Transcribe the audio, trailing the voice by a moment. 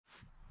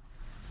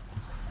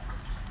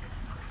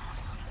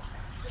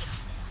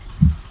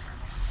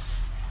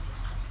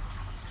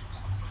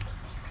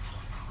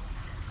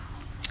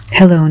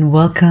Hello and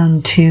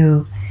welcome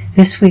to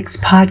this week's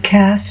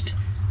podcast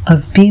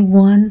of Be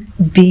One,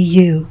 Be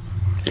You.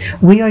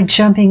 We are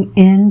jumping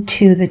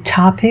into the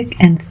topic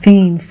and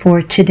theme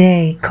for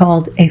today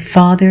called A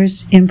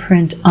Father's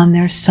Imprint on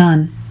Their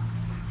Son.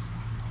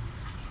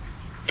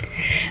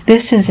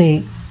 This is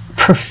a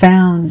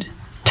profound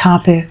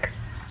topic,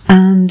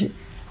 and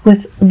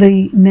with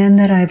the men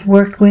that I've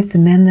worked with, the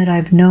men that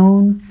I've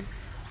known,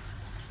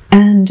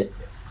 and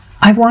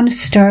I want to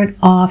start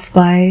off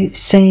by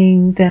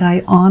saying that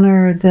I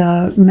honor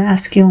the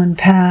masculine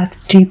path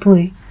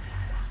deeply.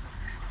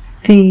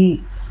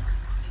 The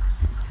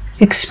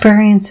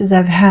experiences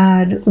I've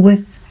had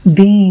with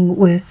being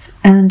with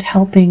and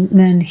helping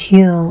men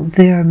heal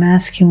their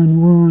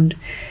masculine wound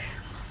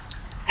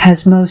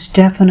has most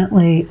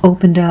definitely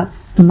opened up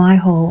my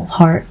whole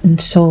heart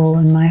and soul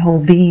and my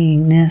whole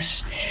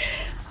beingness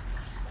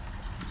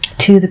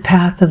to the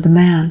path of the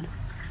man.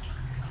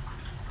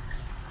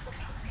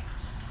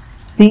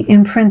 The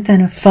imprint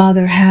that a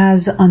father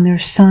has on their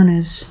son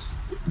is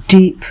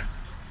deep.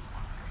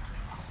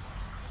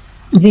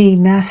 The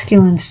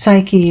masculine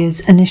psyche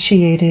is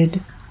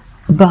initiated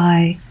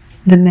by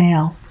the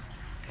male.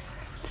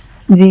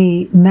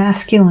 The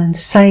masculine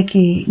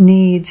psyche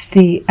needs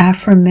the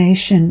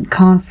affirmation,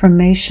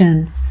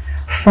 confirmation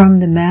from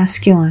the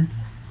masculine.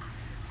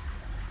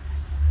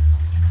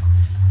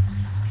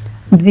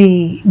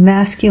 The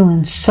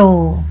masculine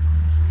soul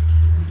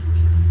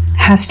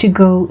has to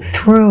go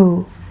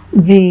through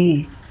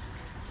the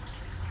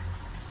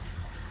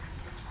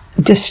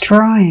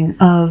destroying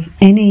of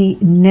any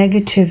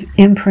negative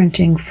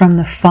imprinting from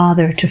the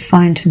father to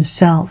find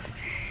himself.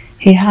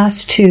 He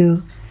has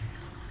to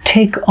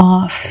take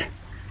off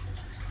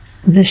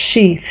the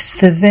sheaths,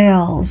 the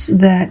veils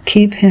that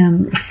keep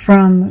him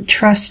from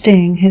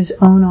trusting his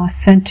own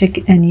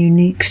authentic and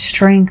unique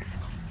strength.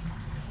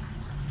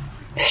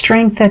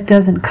 Strength that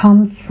doesn't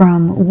come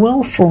from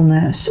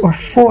willfulness or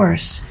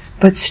force,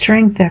 but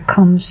strength that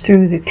comes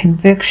through the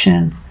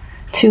conviction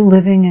to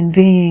living and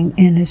being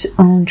in his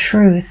own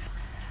truth,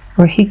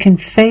 where he can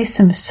face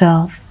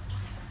himself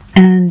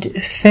and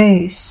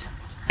face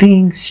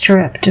being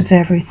stripped of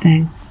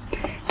everything.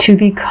 To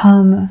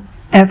become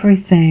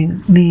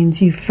everything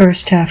means you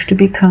first have to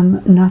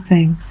become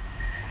nothing.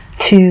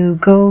 To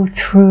go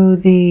through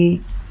the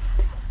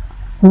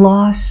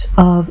loss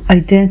of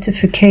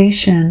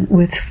identification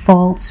with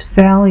false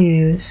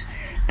values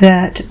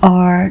that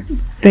are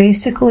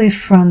basically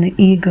from the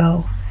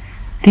ego.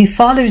 The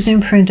father's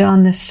imprint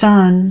on the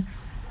son,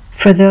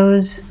 for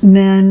those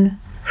men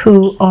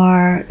who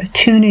are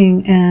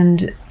tuning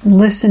and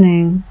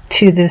listening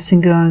to this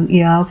and going,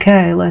 yeah,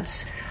 okay,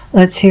 let's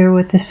hear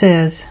what this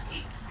is.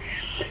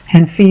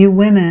 And for you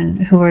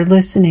women who are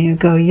listening, you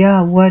go, yeah,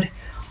 what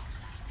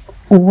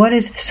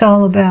is this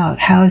all about?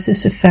 How is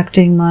this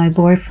affecting my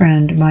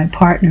boyfriend, my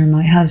partner,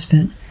 my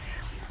husband?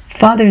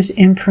 Father's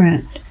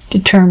imprint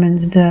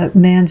determines the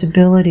man's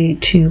ability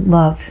to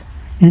love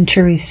and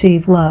to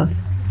receive love.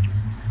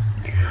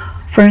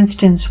 For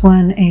instance,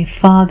 when a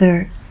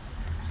father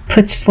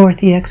puts forth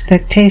the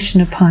expectation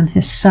upon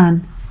his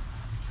son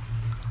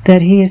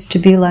that he is to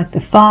be like the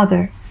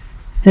father,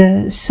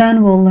 the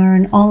son will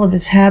learn all of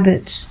his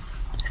habits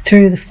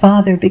through the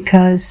father,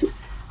 because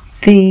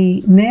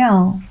the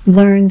male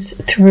learns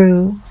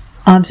through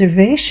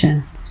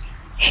observation.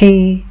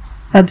 He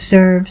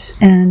observes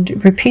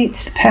and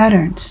repeats the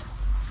patterns.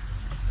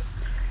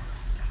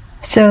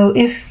 So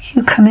if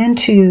you come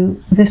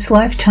into this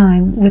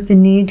lifetime with the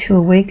need to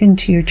awaken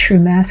to your true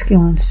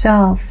masculine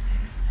self,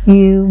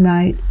 you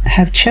might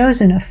have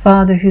chosen a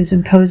father who's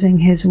imposing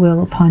his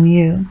will upon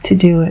you to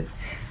do it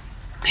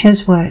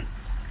his way.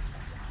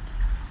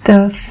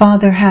 The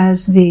father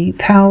has the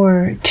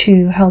power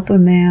to help a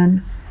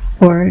man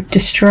or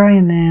destroy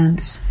a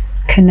man's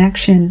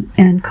connection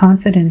and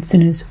confidence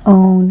in his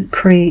own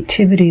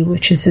creativity,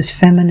 which is his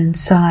feminine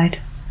side.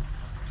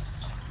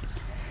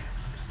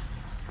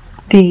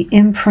 The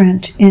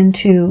imprint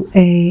into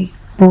a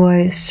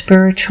boy's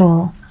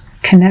spiritual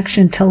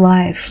connection to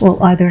life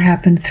will either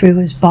happen through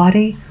his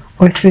body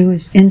or through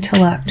his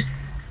intellect,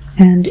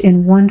 and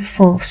in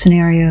wonderful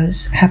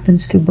scenarios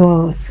happens through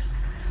both,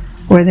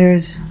 where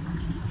there's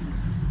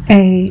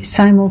a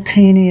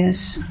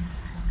simultaneous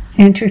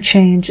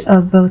interchange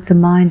of both the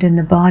mind and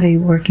the body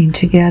working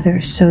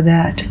together, so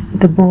that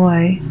the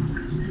boy,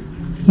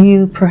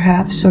 you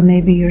perhaps, or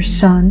maybe your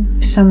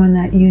son, someone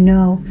that you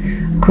know,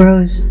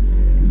 grows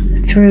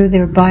through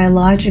their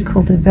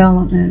biological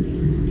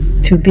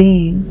development, through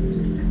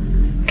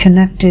being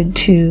connected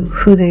to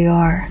who they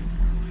are.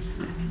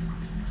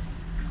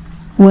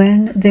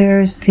 When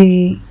there's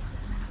the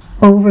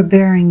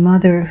overbearing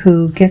mother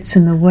who gets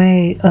in the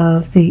way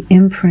of the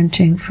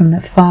imprinting from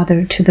the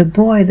father to the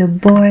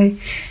boy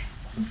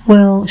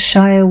will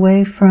shy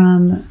away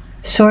from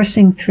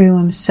sourcing through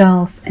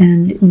himself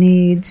and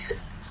needs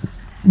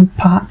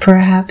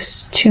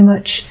perhaps too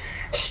much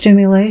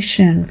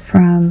stimulation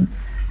from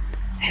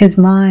his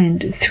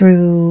mind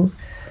through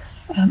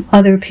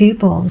other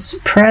people's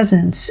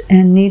presence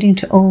and needing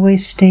to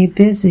always stay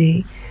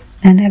busy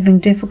and having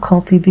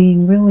difficulty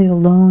being really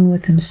alone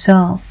with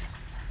himself,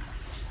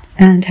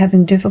 and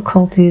having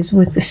difficulties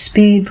with the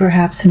speed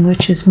perhaps in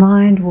which his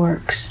mind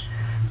works,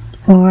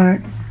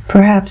 or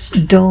perhaps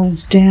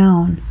dulls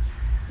down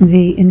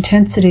the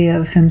intensity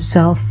of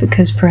himself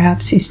because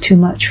perhaps he's too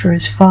much for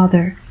his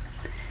father.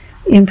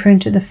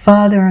 Imprint of the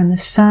father on the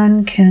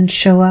son can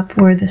show up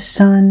where the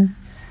son,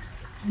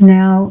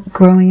 now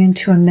growing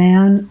into a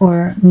man,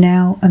 or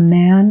now a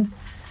man,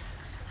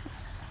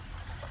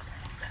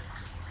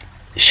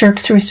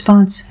 shirks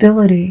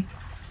responsibility,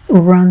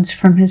 runs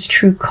from his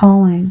true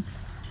calling,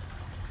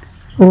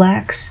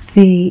 lacks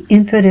the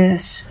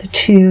impetus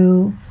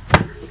to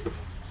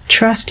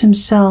trust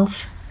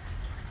himself,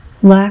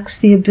 lacks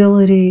the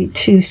ability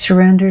to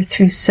surrender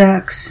through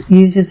sex,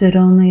 uses it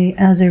only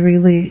as a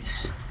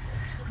release,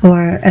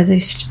 or as a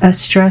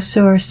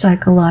stressor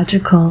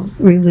psychological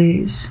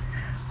release,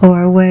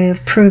 or a way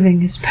of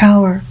proving his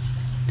power.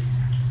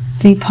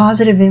 The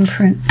positive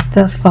imprint,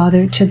 the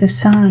father to the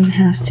son,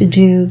 has to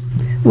do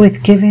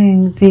with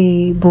giving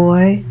the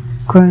boy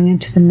growing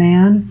into the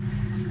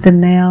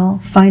male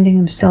finding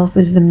himself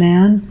as the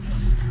man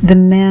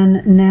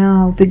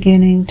now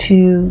beginning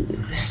to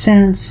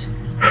sense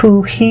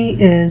who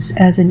he is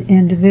as an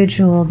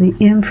individual. The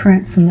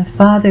imprint from the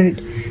father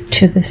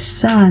to the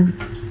son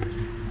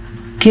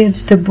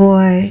gives the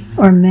boy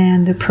or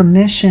man the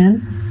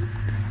permission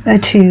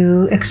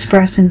to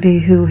express and be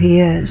who he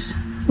is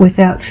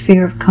without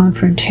fear of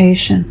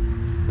confrontation.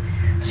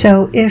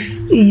 So if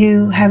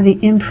you have the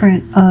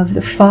imprint of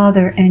the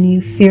father and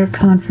you fear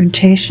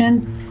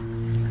confrontation,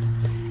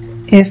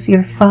 if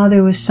your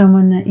father was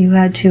someone that you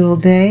had to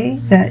obey,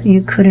 that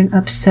you couldn't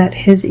upset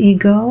his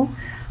ego,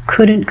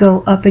 couldn't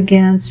go up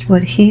against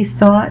what he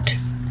thought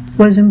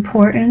was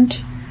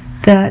important,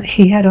 that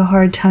he had a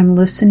hard time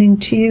listening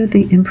to you,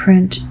 the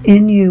imprint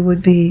in you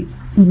would be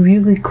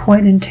really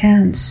quite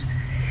intense.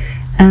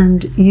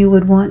 And you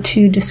would want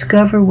to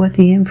discover what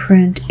the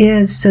imprint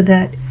is so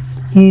that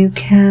you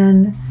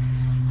can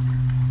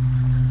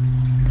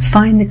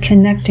find the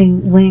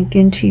connecting link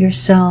into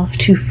yourself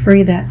to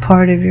free that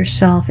part of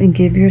yourself and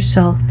give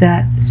yourself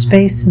that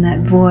space and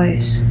that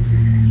voice.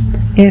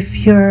 If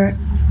you're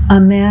a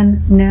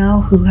man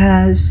now who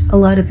has a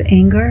lot of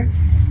anger,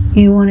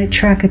 you want to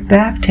track it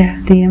back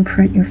to the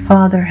imprint your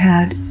father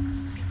had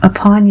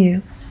upon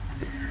you.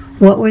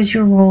 What was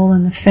your role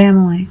in the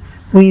family?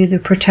 Were you the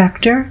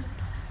protector?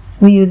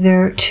 Were you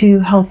there to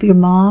help your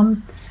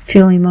mom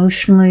feel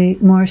emotionally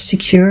more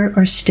secure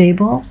or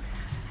stable?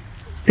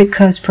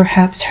 Because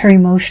perhaps her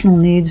emotional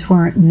needs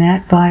weren't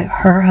met by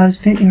her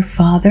husband, your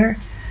father?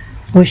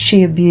 Was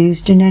she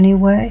abused in any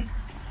way?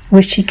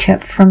 Was she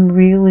kept from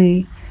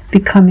really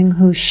becoming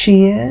who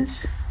she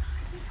is?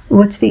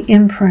 What's the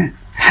imprint?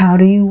 How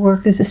do you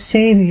work as a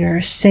savior,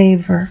 a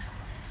saver,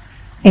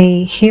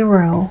 a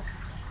hero,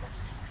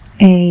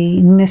 a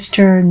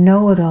Mr.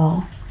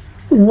 Know-it-all?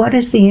 What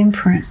is the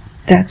imprint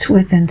that's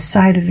within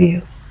inside of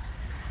you?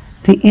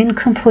 The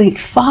incomplete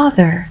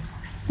father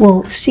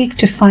will seek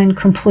to find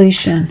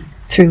completion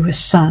through his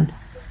son.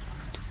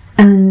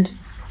 And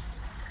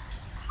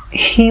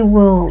he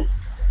will,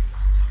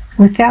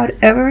 without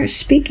ever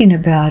speaking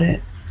about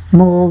it,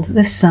 mold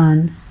the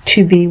son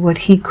to be what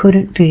he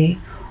couldn't be,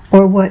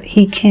 or what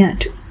he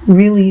can't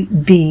really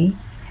be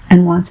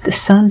and wants the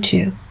son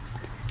to.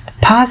 The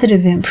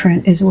positive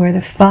imprint is where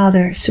the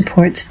father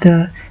supports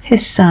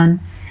his son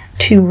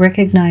to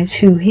recognize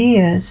who he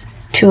is,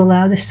 to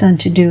allow the son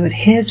to do it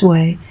his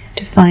way,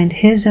 to find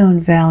his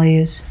own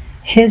values,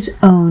 his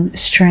own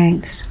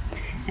strengths,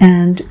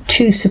 and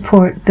to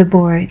support the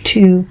boy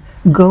to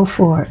go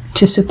for it,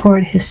 to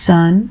support his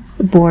son,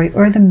 the boy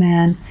or the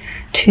man,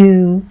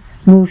 to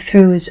move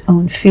through his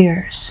own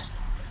fears,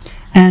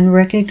 and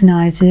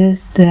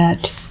recognizes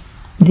that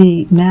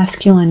the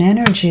masculine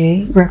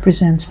energy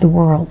represents the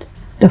world.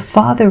 The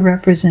father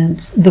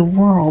represents the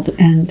world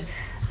and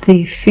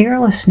the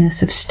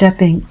fearlessness of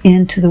stepping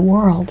into the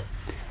world.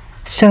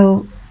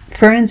 So,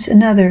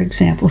 another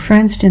example, for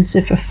instance,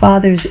 if a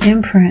father's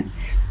imprint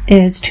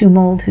is to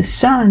mold his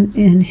son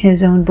in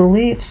his own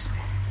beliefs,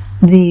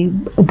 the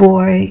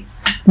boy,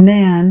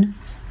 man,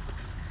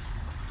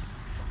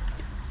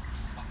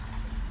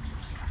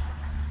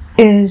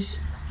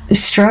 is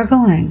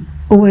struggling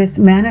with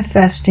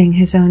manifesting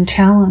his own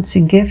talents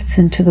and gifts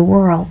into the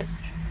world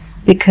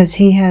because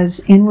he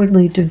has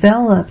inwardly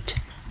developed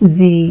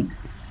the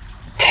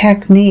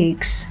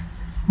techniques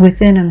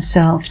within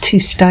himself to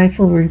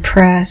stifle,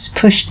 repress,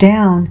 push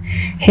down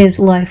his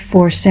life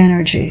force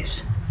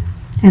energies.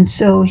 And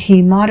so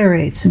he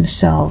moderates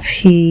himself.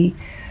 He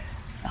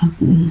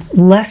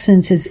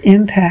lessens his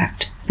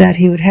impact that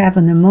he would have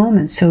in the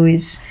moment, so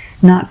he's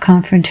not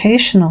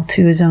confrontational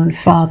to his own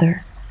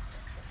father.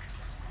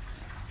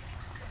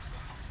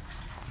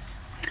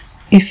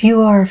 If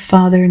you are a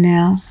father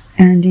now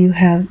and you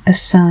have a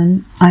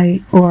son,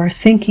 or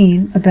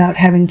thinking about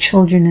having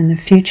children in the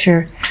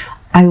future,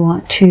 I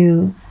want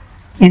to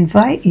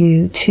invite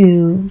you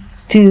to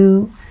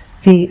do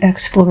the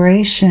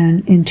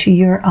exploration into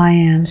your I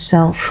am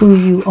self, who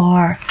you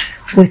are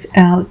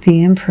without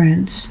the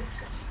imprints.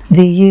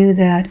 the you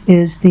that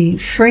is the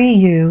free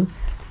you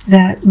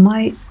that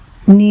might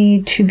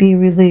need to be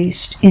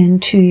released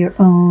into your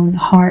own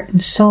heart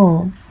and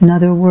soul.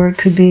 Another word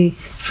could be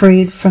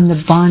freed from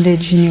the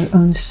bondage in your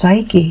own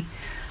psyche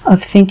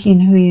of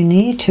thinking who you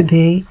need to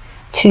be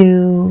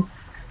to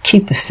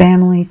keep the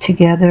family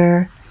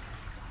together,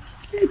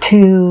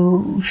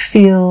 to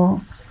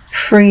feel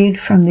freed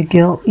from the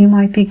guilt you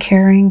might be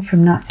carrying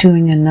from not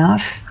doing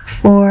enough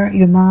for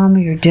your mom or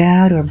your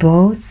dad or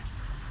both,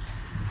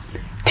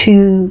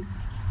 to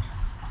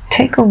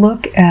take a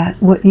look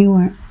at what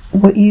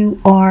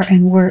you are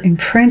and were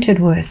imprinted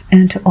with,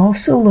 and to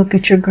also look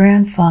at your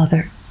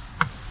grandfather.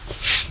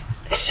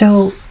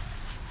 So,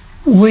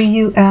 were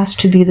you asked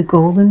to be the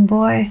golden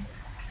boy?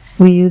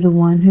 Were you the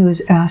one who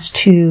was asked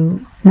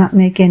to not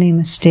make any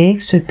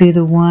mistakes, but be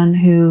the one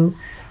who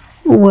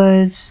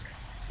was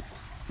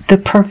the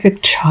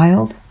perfect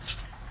child?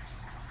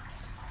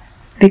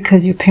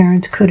 Because your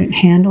parents couldn't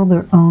handle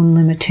their own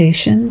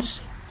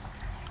limitations?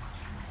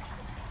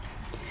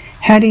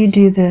 How do you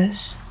do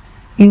this?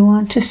 You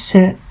want to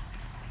sit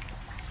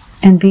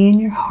and be in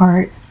your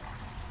heart.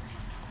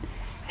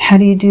 How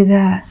do you do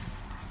that?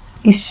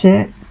 You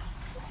sit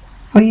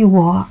or you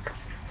walk,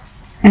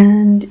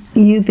 and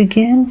you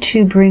begin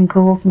to bring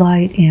gold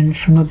light in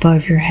from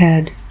above your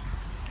head.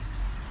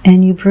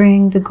 And you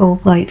bring the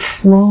gold light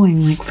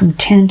flowing like from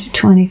 10 to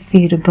 20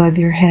 feet above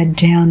your head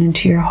down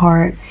into your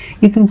heart.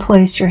 You can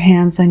place your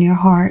hands on your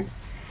heart,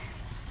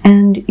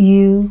 and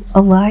you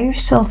allow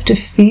yourself to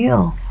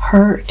feel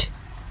hurt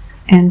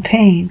and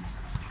pain.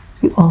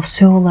 You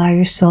also allow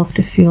yourself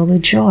to feel the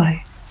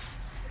joy.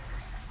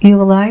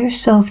 You allow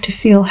yourself to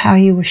feel how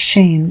you were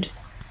shamed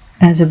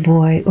as a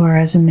boy or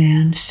as a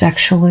man,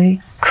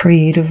 sexually,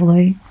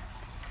 creatively.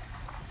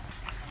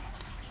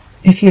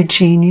 If your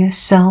genius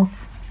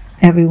self,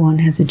 everyone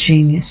has a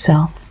genius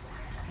self,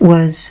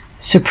 was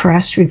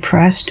suppressed,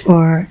 repressed,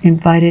 or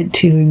invited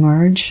to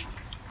emerge,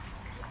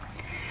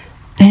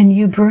 and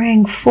you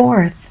bring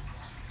forth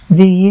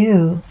the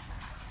you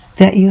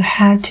that you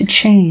had to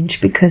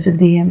change because of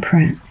the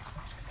imprint,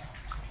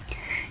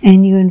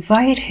 and you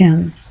invite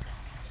him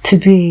to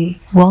be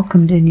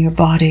welcomed in your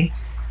body,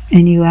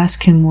 and you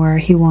ask him where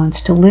he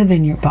wants to live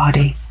in your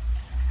body.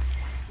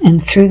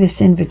 And through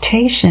this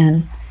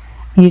invitation,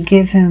 you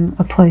give him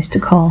a place to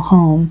call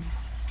home.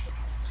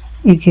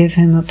 You give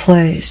him a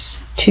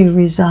place to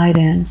reside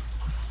in.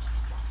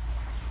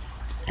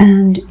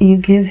 And you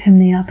give him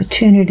the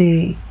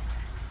opportunity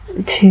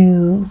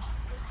to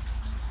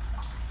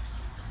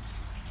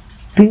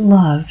be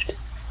loved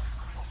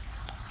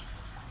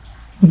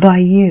by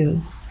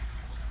you.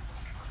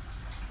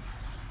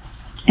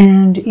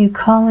 And you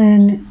call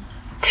in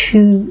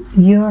to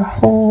your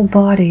whole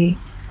body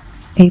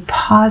a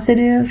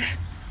positive,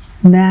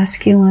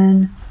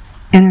 masculine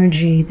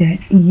energy that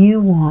you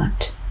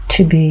want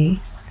to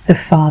be the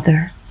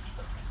father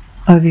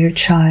of your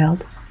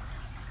child.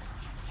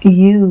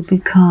 You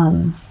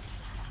become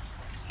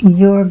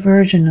your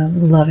version of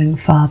the loving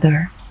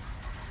father,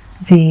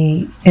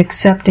 the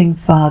accepting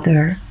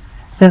father,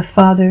 the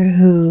father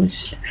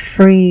who's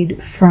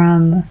freed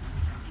from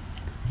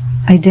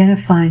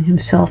identifying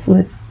himself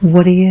with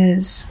what he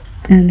is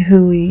and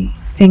who he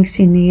thinks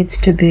he needs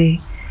to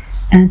be,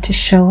 and to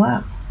show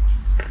up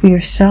for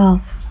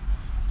yourself.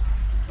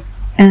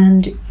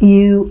 And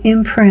you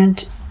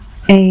imprint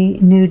a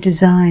new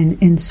design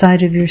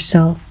inside of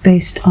yourself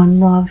based on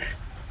love,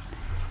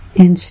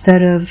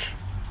 instead of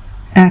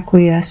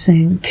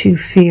acquiescing to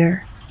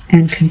fear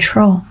and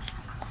control.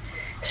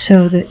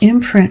 So the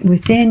imprint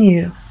within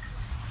you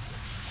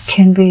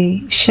can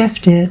be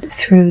shifted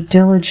through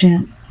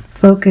diligent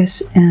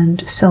focus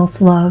and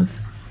self-love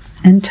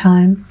and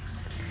time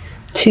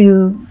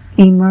to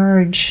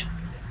emerge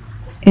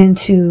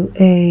into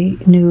a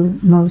new,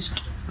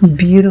 most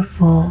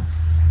beautiful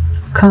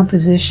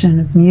composition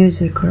of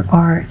music or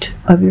art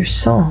of your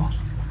soul,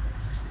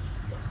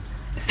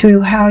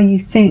 through how you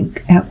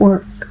think at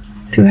work,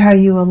 through how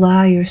you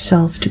allow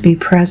yourself to be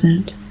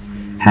present,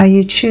 how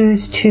you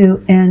choose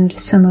to end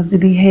some of the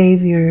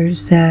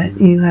behaviors that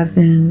you have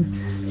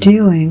been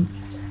doing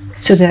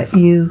so that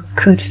you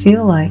could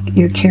feel like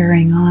you're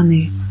carrying on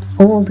the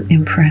old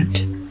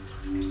imprint.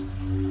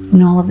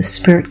 And all of the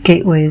Spirit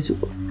Gateways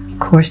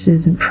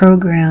courses and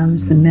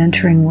programs, the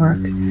mentoring work,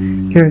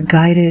 you're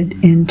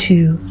guided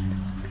into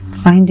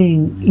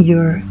finding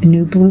your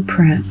new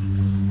blueprint,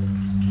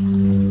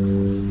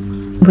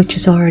 which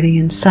is already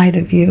inside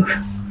of you.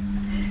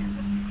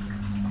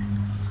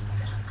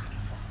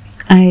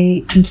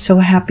 I am so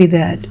happy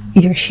that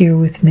you're here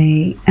with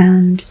me,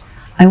 and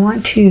I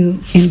want to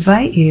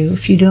invite you,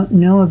 if you don't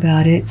know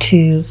about it,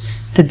 to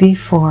the Bee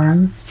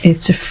Forum.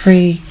 It's a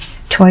free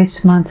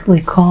twice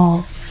monthly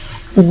call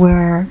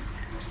where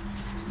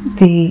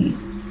the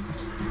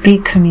Bee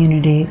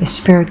community, the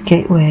Spirit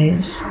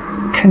Gateways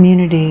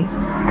community,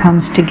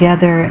 comes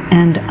together,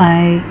 and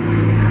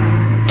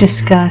I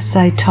discuss,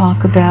 I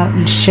talk about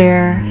and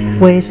share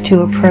ways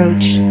to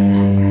approach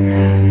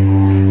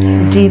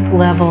deep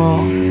level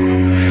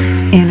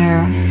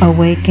inner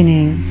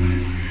awakening.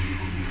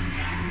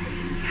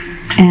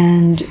 And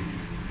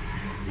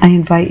I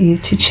invite you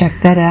to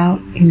check that out.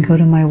 You can go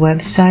to my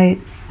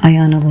website,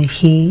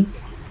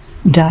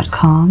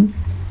 ayanalehi.com,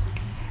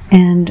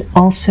 and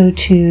also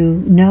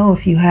to know,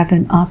 if you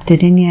haven't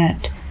opted in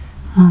yet,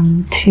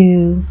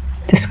 to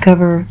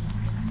discover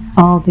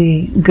all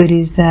the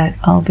goodies that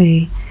I'll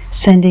be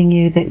sending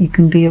you that you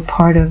can be a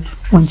part of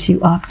once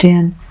you opt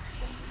in,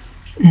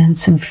 and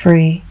some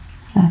free,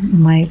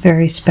 my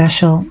very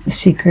special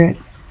secret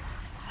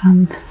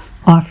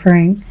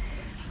offering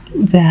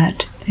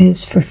that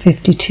is for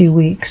 52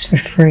 weeks for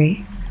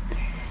free.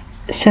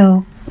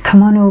 So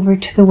come on over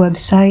to the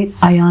website,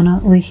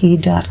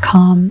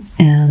 ayanalehi.com,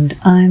 and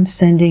I'm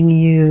sending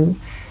you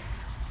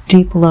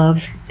deep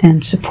love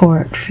and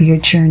support for your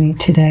journey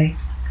today.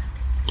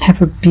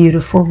 Have a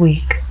beautiful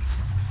week.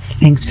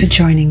 Thanks for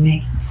joining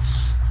me.